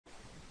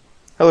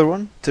Hello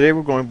everyone, today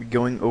we're going to be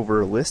going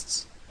over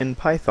lists in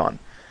Python.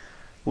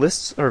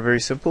 Lists are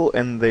very simple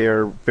and they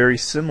are very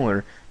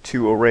similar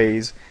to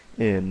arrays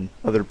in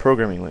other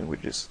programming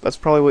languages. That's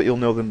probably what you'll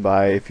know them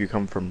by if you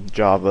come from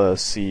Java,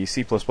 C,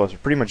 C++, or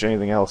pretty much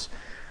anything else.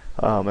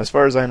 As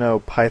far as I know,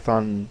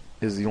 Python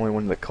is the only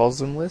one that calls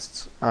them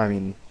lists. I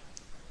mean,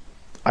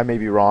 I may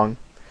be wrong.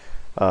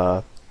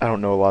 I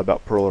don't know a lot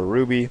about Perl or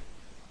Ruby,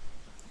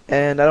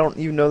 and I don't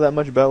even know that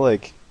much about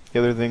like the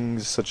other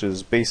things such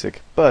as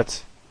BASIC,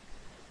 but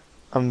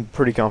I'm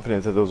pretty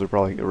confident that those are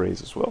probably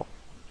arrays as well.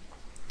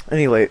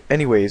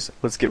 Anyways,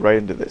 let's get right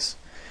into this.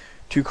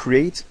 To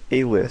create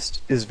a list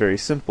is very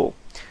simple.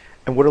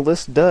 And what a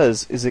list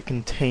does is it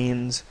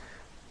contains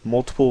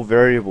multiple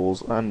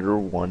variables under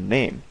one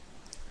name,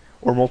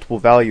 or multiple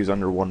values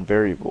under one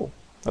variable.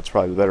 That's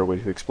probably the better way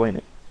to explain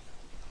it.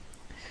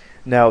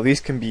 Now, these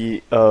can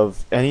be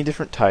of any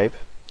different type.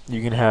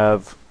 You can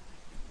have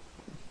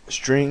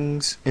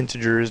strings,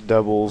 integers,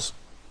 doubles,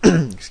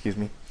 excuse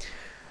me,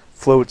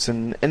 floats,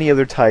 and any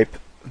other type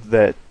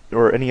that,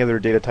 or any other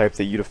data type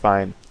that you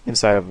define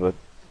inside of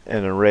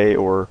an array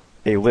or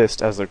a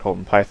list, as they're called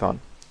in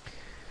Python.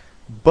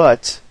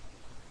 But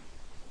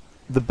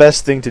the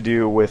best thing to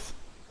do with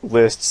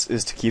lists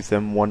is to keep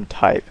them one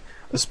type.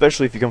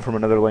 Especially if you come from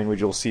another language,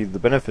 you'll see the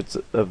benefits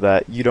of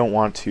that. You don't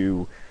want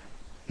to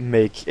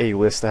make a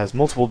list that has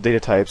multiple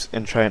data types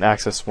and try and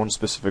access one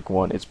specific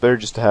one. It's better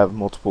just to have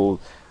multiple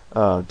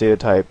data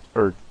type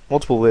or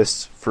multiple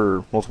lists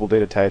for multiple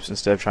data types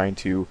instead of trying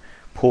to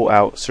pull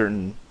out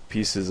certain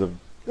pieces of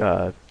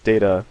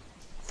data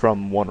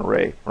from one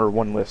array or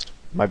one list.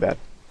 My bad.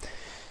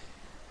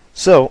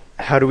 So,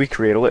 how do we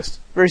create a list?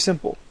 Very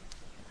simple.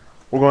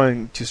 We're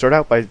going to start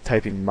out by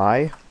typing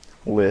my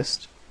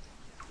list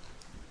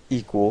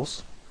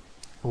equals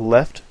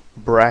left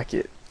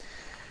bracket.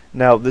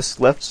 Now, this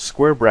left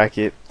square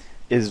bracket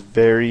is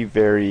very,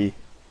 very,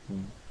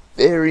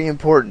 very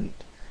important.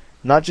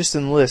 Not just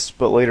in lists,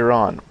 but later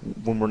on.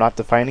 When we're not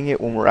defining it,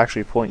 when we're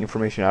actually pulling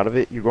information out of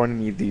it, you're going to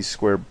need these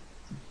square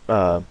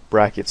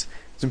brackets.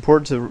 It's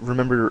important to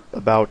remember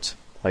about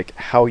like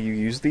how you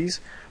use these,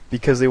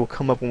 because they will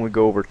come up when we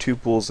go over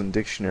tuples and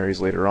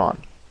dictionaries later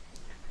on.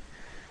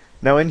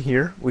 Now in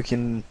here, we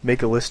can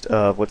make a list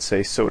of, let's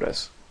say,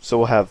 sodas. So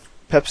we'll have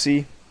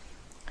Pepsi,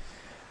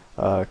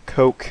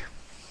 Coke,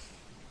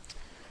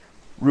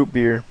 root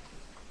beer,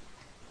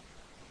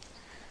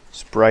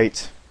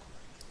 Sprite,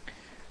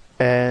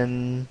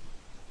 and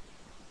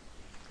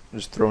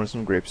just throw in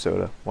some grape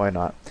soda. Why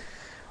not?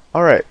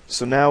 Alright,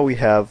 so now we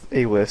have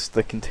a list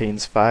that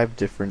contains 5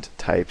 different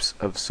types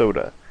of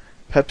soda: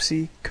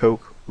 Pepsi,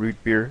 Coke, root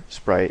beer,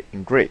 Sprite,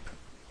 and grape.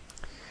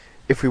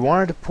 If we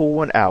wanted to pull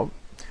one out,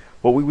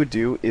 what we would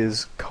do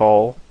is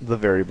call the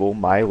variable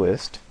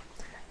myList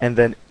and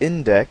then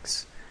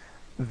index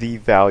the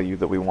value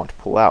that we want to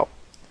pull out.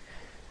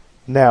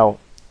 Now,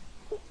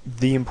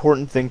 the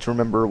important thing to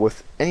remember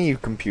with any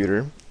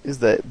computer is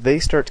that they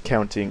start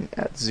counting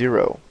at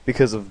 0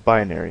 because of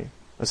binary,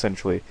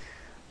 essentially.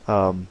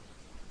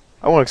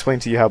 I won't explain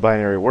to you how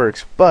binary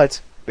works,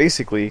 but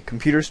basically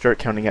computers start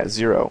counting at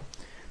 0.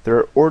 There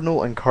are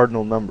ordinal and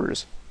cardinal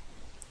numbers,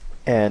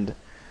 and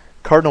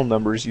cardinal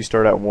numbers you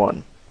start at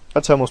 1.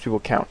 That's how most people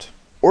count.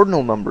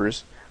 Ordinal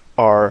numbers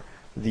are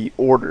the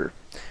order,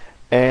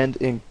 and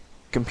in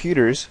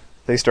computers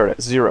they start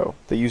at 0.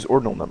 They use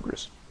ordinal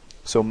numbers.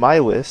 So my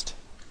list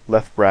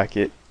left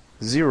bracket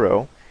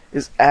 0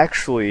 is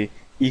actually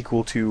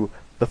equal to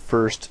the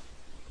first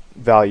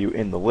value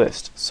in the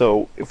list.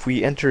 So if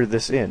we enter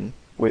this in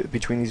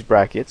between these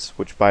brackets,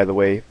 which by the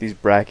way, these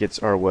brackets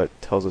are what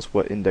tells us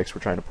what index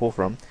we're trying to pull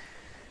from.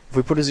 If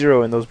we put a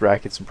 0 in those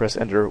brackets and press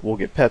enter, we'll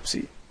get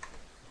Pepsi.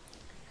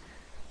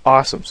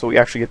 Awesome, so we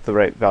actually get the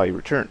right value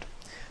returned.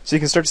 So you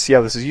can start to see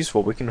how this is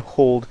useful. We can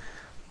hold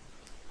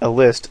a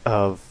list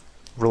of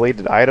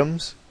related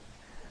items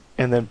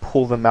and then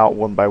pull them out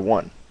one by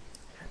one.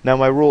 Now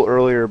my rule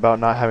earlier about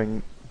not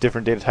having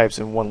different data types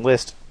in one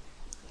list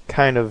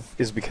kind of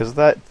is because of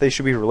that. They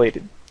should be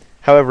related.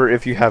 However,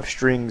 if you have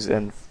strings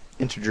and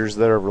integers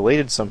that are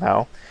related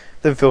somehow,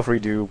 then feel free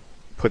to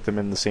put them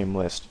in the same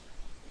list.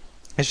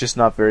 It's just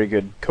not very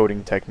good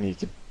coding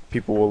technique.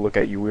 People will look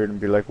at you weird and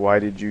be like, why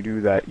did you do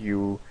that?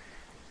 You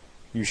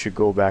should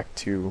go back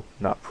to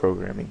not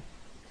programming.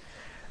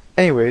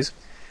 Anyways,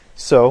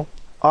 so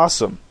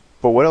awesome.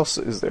 But what else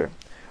is there?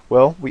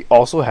 Well, we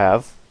also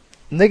have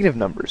negative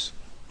numbers.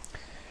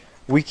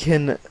 We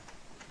can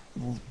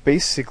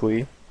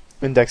basically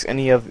index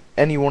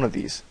any one of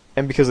these,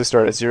 and because they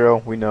start at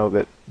 0, we know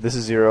that this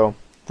is 0,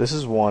 this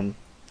is 1,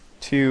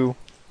 2,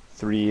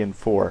 3, and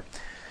 4.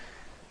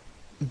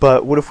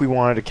 But what if we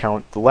wanted to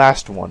count the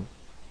last one?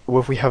 What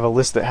if we have a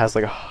list that has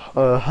like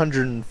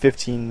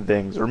 115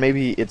 things, or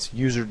maybe it's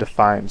user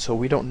defined, so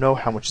we don't know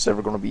how much is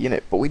ever going to be in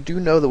it, but we do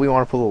know that we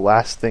want to pull the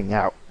last thing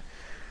out?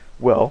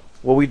 Well,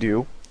 what we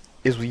do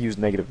is we use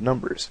negative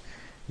numbers.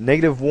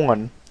 Negative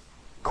 1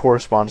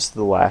 corresponds to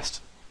the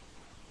last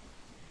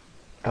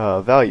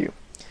value.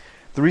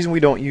 The reason we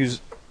don't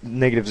use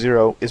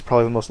 -0 is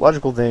probably the most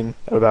logical thing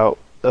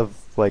of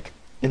like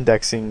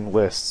indexing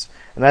lists,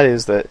 and that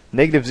is that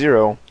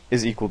 -0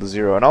 is equal to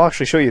 0. And I'll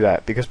actually show you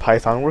that because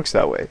Python works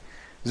that way.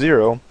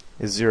 0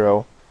 is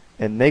 0,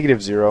 and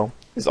 -0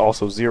 is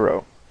also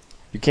 0.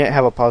 You can't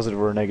have a positive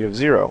or a negative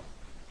 0.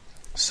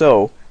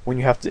 So when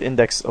you have to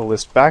index a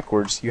list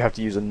backwards, you have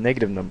to use a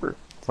negative number,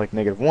 like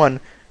 -1,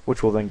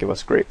 which will then give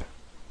us grape.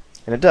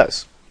 And it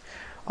does.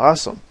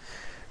 Awesome.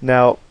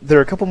 Now, there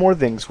are a couple more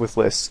things with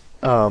lists.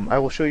 I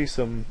will show you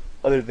some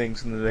other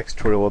things in the next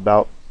tutorial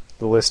about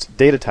the list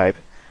data type,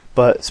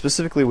 but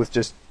specifically with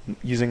just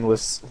using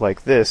lists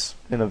like this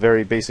in a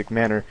very basic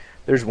manner,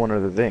 there's one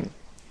other thing.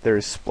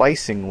 There's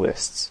splicing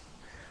lists,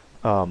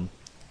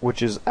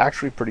 which is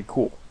actually pretty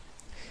cool.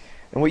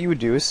 And what you would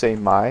do is say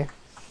my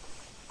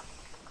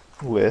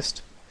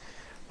list,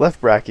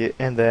 left bracket,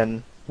 and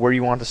then where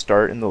you want to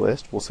start in the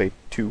list, we'll say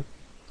 2,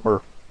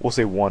 or we'll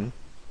say 1,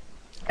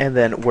 and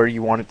then where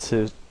you want it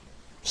to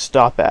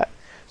stop at.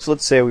 So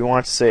let's say we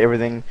want it to say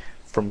everything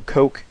from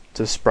Coke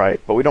to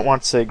Sprite, but we don't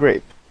want to say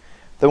grape.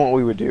 Then what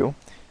we would do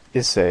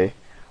is say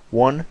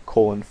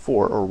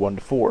 1:4, or 1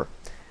 to 4.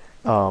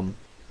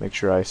 Make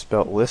sure I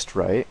spelled list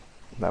right.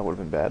 That would have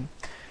been bad.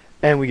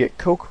 And we get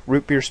Coke,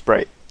 Root Beer,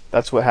 Sprite.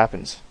 That's what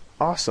happens.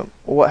 Awesome.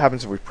 Well, what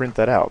happens if we print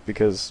that out?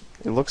 Because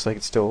it looks like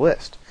it's still a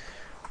list.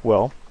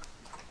 Well,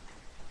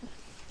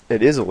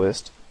 it is a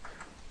list,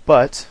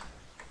 but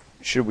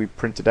should we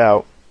print it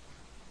out,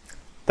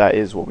 that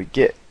is what we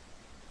get.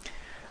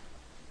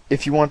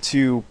 If you want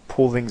to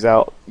pull things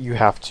out, you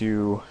have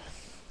to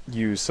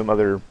use some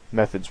other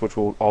methods, which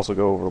we'll also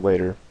go over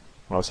later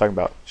when I was talking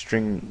about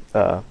string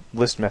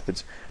list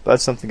methods. But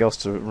that's something else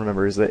to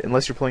remember, is that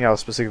unless you're pulling out a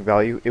specific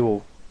value, it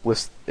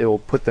will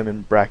put them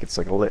in brackets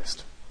like a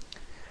list.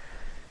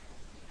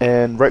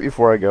 And right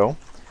before I go,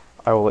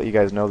 I will let you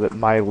guys know that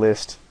my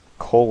list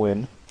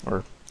colon,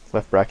 or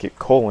left bracket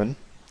colon,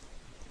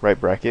 right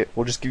bracket,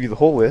 will just give you the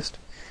whole list,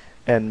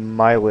 and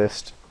my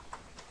list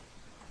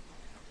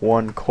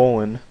 1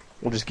 colon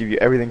will just give you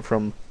everything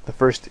from the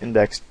first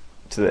index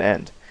to the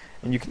end.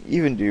 And you can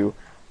even do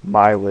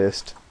my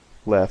list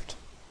left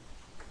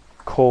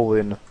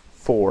colon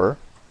 4,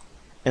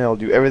 and it'll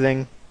do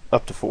everything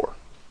up to 4.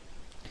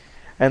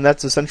 And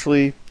that's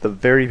essentially the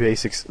very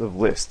basics of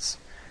lists.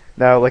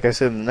 Now, like I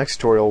said, in the next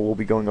tutorial, we'll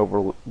be going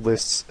over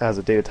lists as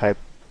a data type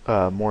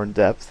more in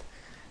depth.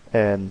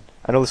 And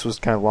I know this was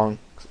kind of long.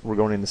 We're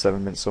going into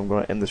 7 minutes, so I'm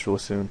going to end this really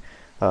soon.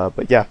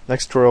 But yeah,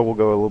 next tutorial we'll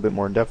go a little bit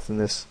more in depth in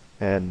this,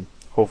 and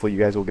hopefully you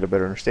guys will get a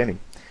better understanding.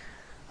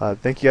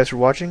 Thank you guys for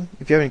watching.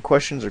 If you have any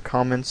questions or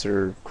comments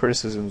or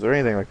criticisms or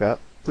anything like that,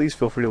 please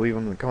feel free to leave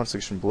them in the comment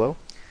section below.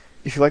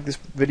 If you like this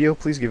video,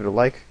 please give it a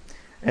like.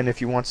 And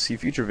if you want to see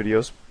future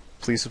videos,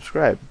 please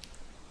subscribe.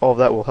 All of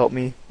that will help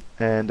me.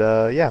 And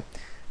yeah,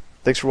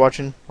 thanks for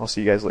watching. I'll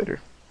see you guys later.